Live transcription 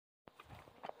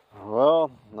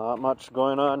Well, not much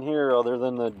going on here other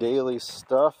than the daily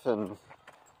stuff, and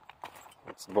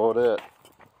that's about it.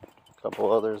 A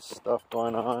couple other stuff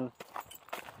going on.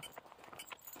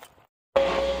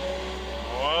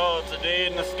 Well, it's a day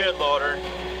in the skid loader.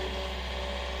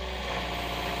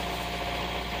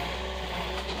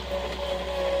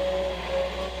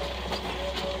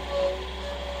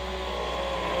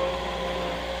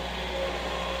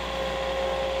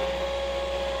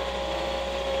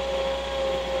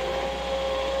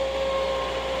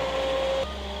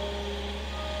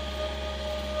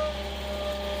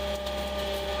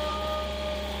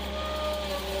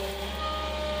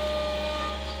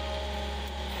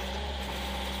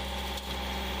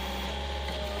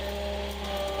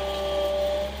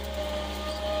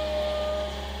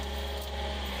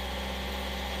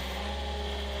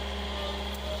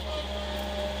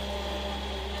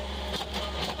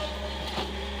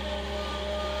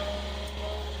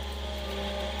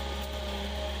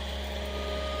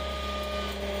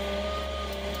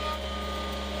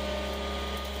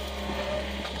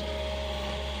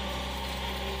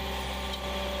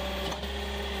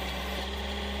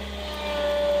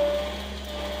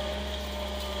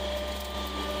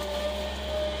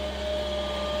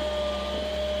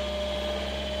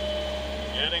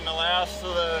 Getting the last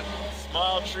of the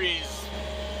small trees,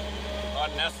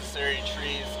 unnecessary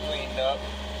trees, cleaned up.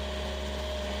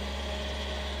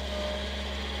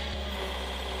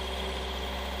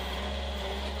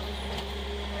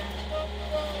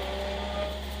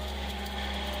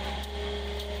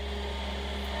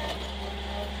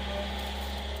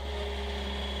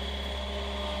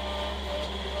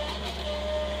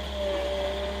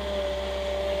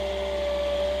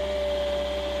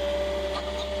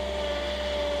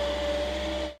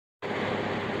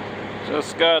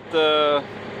 Just got the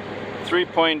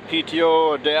 3-point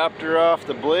PTO adapter off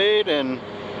the blade and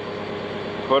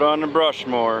put on the brush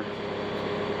mower.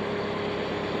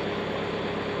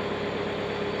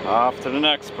 Off to the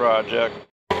next project.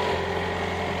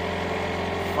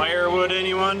 Firewood,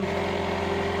 anyone?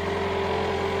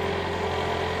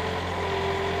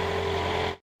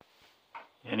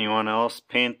 Anyone else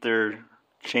paint their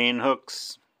chain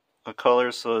hooks a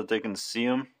color so that they can see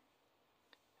them?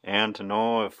 And to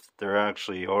know if they're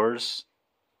actually yours.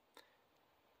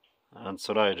 That's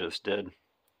what I just did.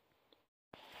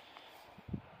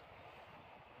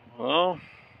 Well,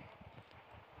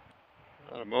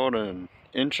 got about 1.5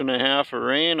 inches of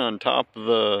rain on top of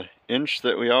the inch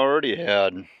that we already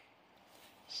had.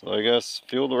 So I guess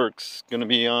fieldwork's gonna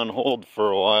be on hold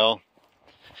for a while.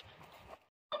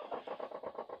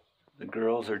 The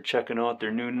girls are checking out their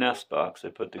new nest box I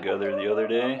put together the other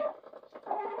day.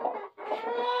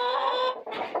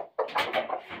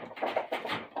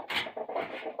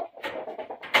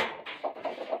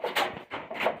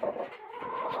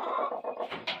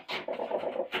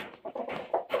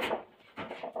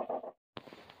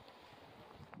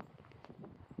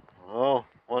 Oh,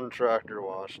 one tractor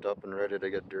washed up and ready to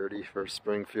get dirty for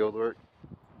spring field work.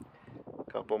 A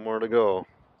couple more to go.